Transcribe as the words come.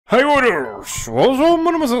Siamo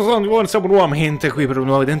nuovamente qui per un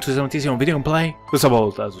nuovo entusiasmatissimo video gameplay. Questa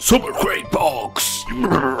volta Super Crate Box.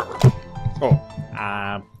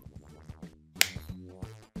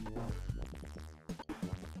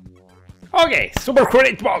 Ok, Super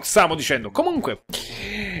Crate Box, stavo dicendo. Comunque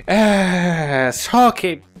so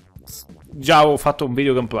che già avevo fatto un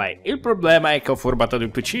video gameplay. Il problema è che ho formattato il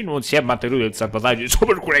PC, non si è mantenuto il salvataggio di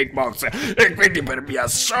Super Crate Box, e quindi per mia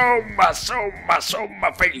somma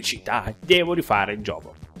felicità devo rifare il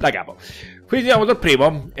gioco da capo. Quindi andiamo dal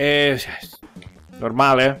primo.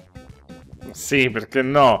 Normale? Sì, perché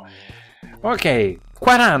no? Ok,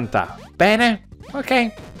 40. Bene?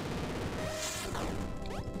 Ok.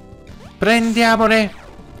 Prendiamone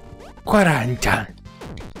 40.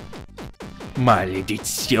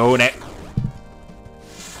 Maledizione.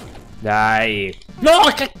 Dai.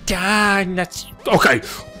 No, che canna. Ok,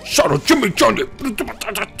 sono 5 giorni.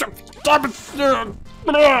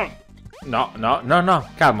 No,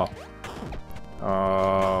 calmo.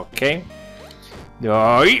 Ok.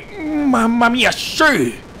 Dai. Mamma mia,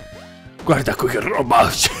 sì. Guarda qui che roba.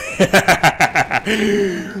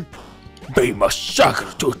 Vi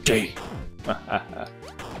massacro tutti.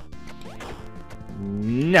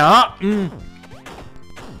 No.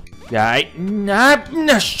 Dai. No,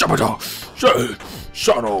 sabato. Sì,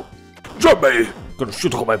 sono zombie,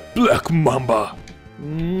 conosciuto come Black Mamba.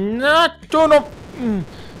 No, tu non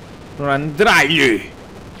andrai lì.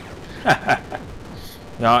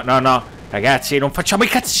 No, ragazzi, non facciamo i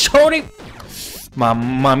cazzoni.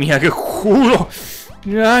 Mamma mia, che culo.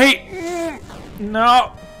 Dai.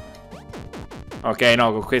 No. Ok,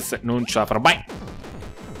 no, con questa non ce la farò mai.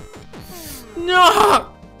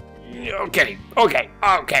 No.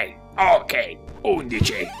 Ok,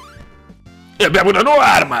 11. E abbiamo una nuova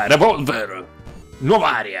arma, revolver.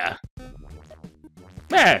 Nuova aria.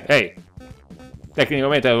 Ehi.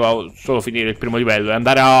 Tecnicamente devo solo finire il primo livello e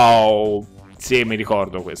andare a... Sì, mi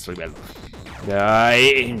ricordo questo livello.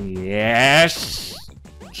 Dai. Yes.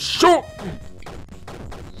 Su.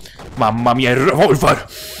 Mamma mia, il revolver.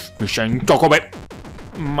 Mi sento come...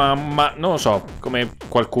 Mamma... Non lo so, come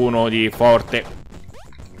qualcuno di forte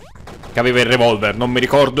che aveva il revolver, non mi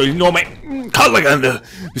ricordo il nome. Callaghan!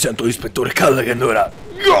 Mi sento l'ispettore Callaghan ora.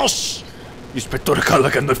 Yes! L'ispettore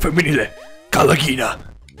Callaghan è femminile.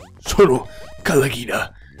 Callaghina. Sono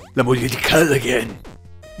Callaghina, la moglie di Callaghan.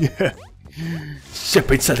 Se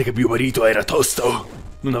pensate che mio marito era tosto,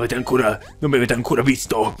 non mi avete ancora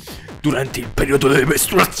visto durante il periodo delle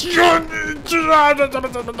mestruazioni.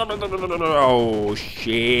 Oh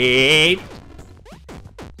shit.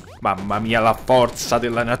 Mamma mia, la forza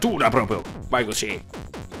della natura proprio. Vai così.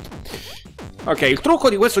 Ok, il trucco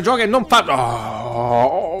di questo gioco è non far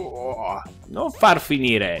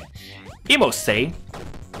finire i vostri,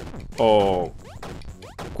 o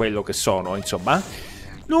quello che sono, insomma.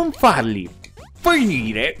 Non farli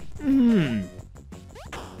finire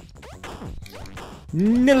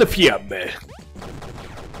nelle fiamme.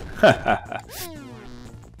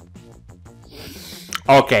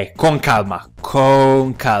 Ok, con calma.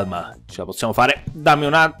 Ce la possiamo fare. Dammi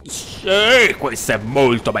una... Sì, questo è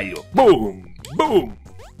molto meglio. Boom.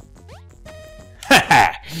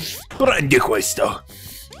 Prendi questo.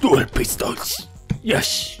 Dual pistols.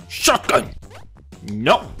 Yes. Shotgun.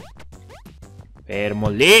 No. Fermo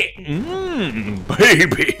lì.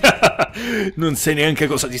 Baby. Non sai neanche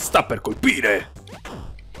cosa ti sta per colpire.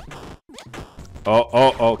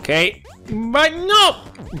 Ok. Ma no.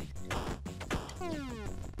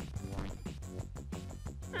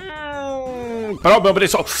 Però abbiamo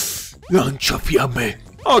preso lanciafiamme.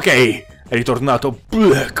 Ok, è ritornato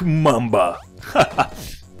Black Mamba.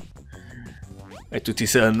 E tutti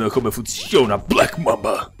sanno come funziona Black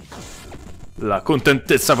Mamba. La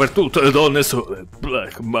contentezza per tutte le donne sole.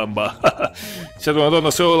 Black Mamba. Siete una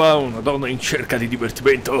donna sola, una donna in cerca di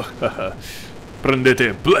divertimento.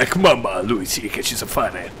 Prendete Black Mamba, lui sì che ci sa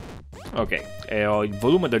fare. Ok, e ho il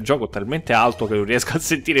volume del gioco talmente alto che non riesco a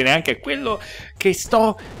sentire neanche quello che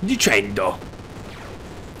sto dicendo.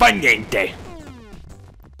 Fa niente.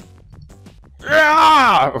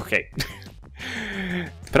 Ok.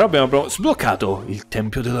 Però abbiamo sbloccato il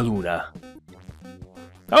Tempio della Luna.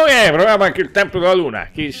 Ok, proviamo anche il Tempio della Luna.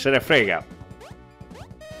 Chi se ne frega.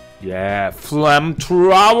 Yeah,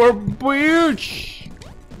 Flamethrower Beach.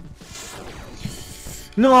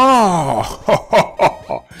 No.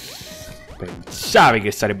 Pensavi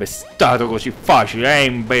che sarebbe stato così facile,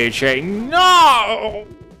 invece no!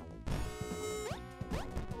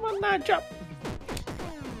 Mannaggia.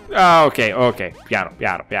 Ok, piano.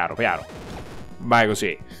 Vai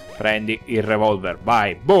così. Prendi il revolver,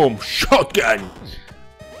 vai. Boom, shotgun.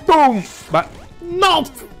 Boom. Ma no!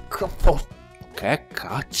 Che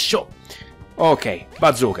cazzo? Ok,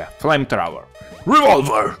 bazooka, flamethrower,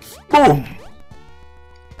 revolver, boom!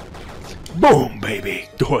 Boom, baby!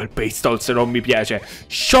 Dual pistols non mi piace.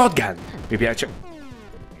 Shotgun, mi piace.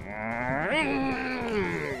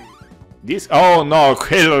 Oh no,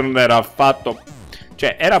 quello non era affatto...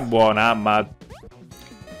 Cioè, era buona, ma...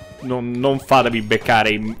 Non fatevi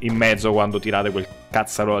beccare in mezzo quando tirate quel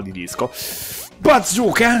cazzarola di disco.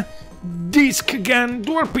 Bazooka, disc gun,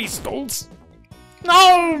 dual pistols.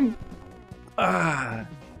 No! Ah.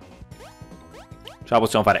 Ce la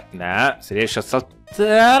possiamo fare. No, si riesce a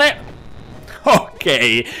saltare.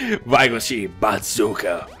 Ok, vai così.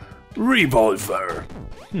 Bazooka, revolver,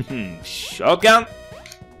 shotgun,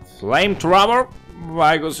 flamethrower,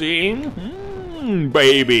 vai così.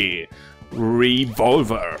 Baby,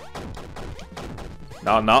 revolver.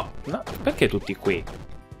 No, perché tutti qui?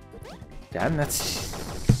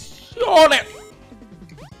 Dannazione.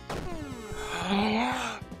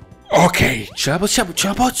 Ok, ce la possiamo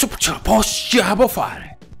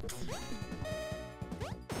fare.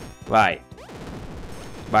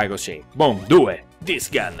 Vai così. Boom, 2, this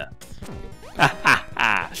gun.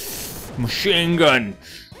 Machine gun,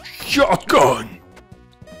 shotgun.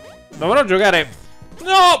 Dovrò giocare...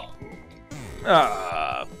 No!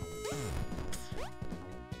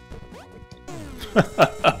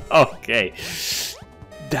 Ok.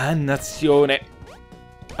 Dannazione.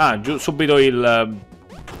 Giù subito il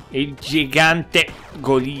gigante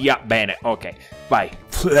Golia. Bene, ok. Vai.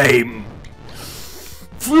 Flame,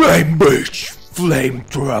 bitch.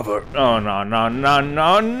 Flamethrower. No.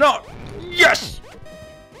 Yes!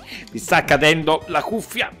 Mi sta cadendo la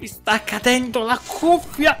cuffia.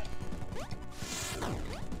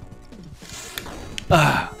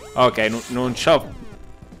 Ok, non c'ho.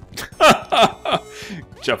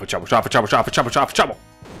 Ce la facciamo.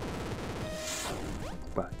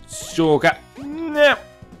 Bazooka.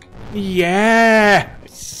 Yeah.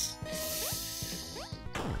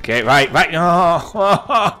 Ok, vai. No,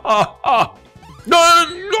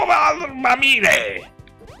 mille.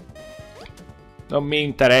 Non mi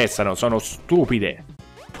interessano, sono stupide.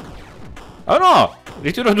 Oh no,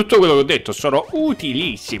 ritiro tutto quello che ho detto, sono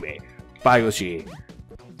utilissime. Vai così.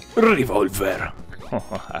 Revolver.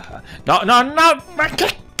 No, ma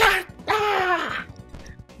che cazzo?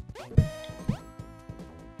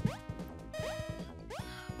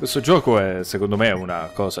 Questo gioco è, secondo me, una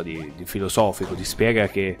cosa di filosofico, ti spiega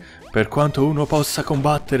che per quanto uno possa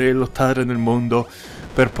combattere e lottare nel mondo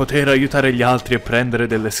per poter aiutare gli altri e prendere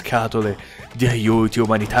delle scatole di aiuti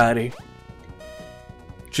umanitari,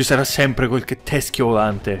 ci sarà sempre quel teschio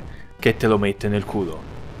volante che te lo mette nel culo.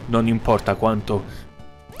 Non importa quanto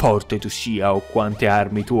forte tu sia o quante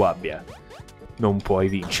armi tu abbia, non puoi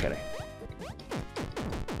vincere.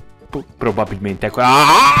 Probabilmente è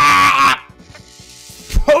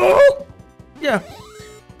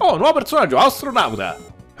Oh, nuovo personaggio, astronauta.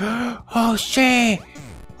 Oh sì,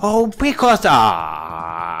 ho un piccolo...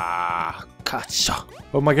 Cazzo.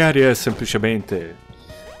 O magari è semplicemente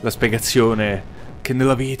la spiegazione che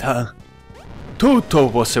nella vita tutto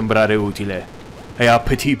può sembrare utile e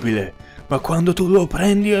appetibile, ma quando tu lo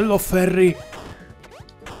prendi e lo afferri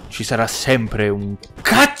ci sarà sempre un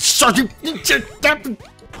cazzo di...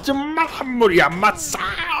 Mamma mia, ammazza!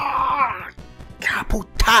 Che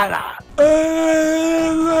puttana!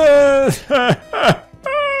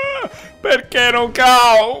 Perché non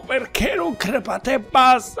cao? Perché non crepate e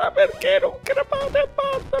basta? Perché non crepate e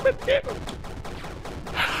basta? Perché non...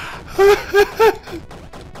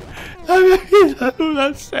 La mia vita non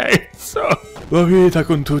ha senso. La vita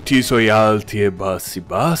con tutti i suoi alti e bassi,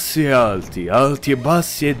 bassi e alti, alti e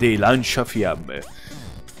bassi e dei lanciafiamme.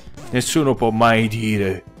 Nessuno può mai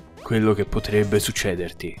dire quello che potrebbe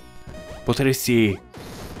succederti. Potresti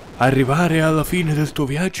arrivare alla fine del tuo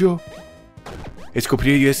viaggio e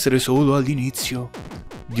scoprire di essere solo all'inizio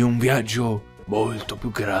di un viaggio molto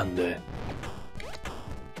più grande.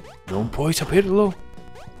 Non puoi saperlo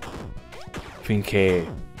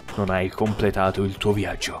finché non hai completato il tuo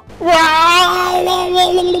viaggio. Oh, no.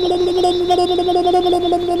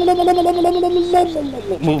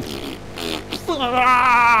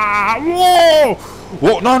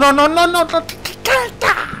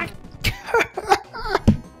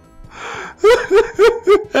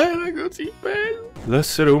 Era così bello.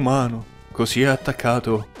 L'essere umano, così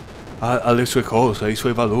attaccato alle sue cose, ai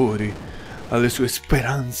suoi valori, alle sue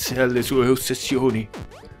speranze, alle sue ossessioni.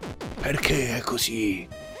 Perché è così?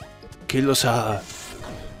 Chi lo sa?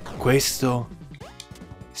 Questo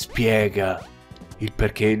spiega il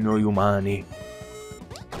perché noi umani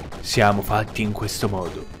siamo fatti in questo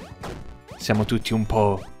modo. Siamo tutti un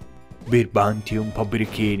po' birbanti, un po'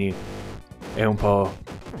 birichini e un po'...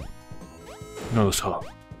 non lo so,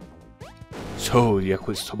 soli a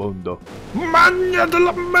questo mondo. Magna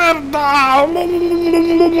della merda!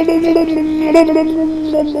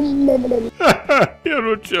 Io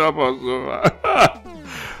non ce la posso fare.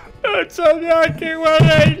 Non so neanche qual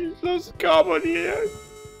è lo scopo di...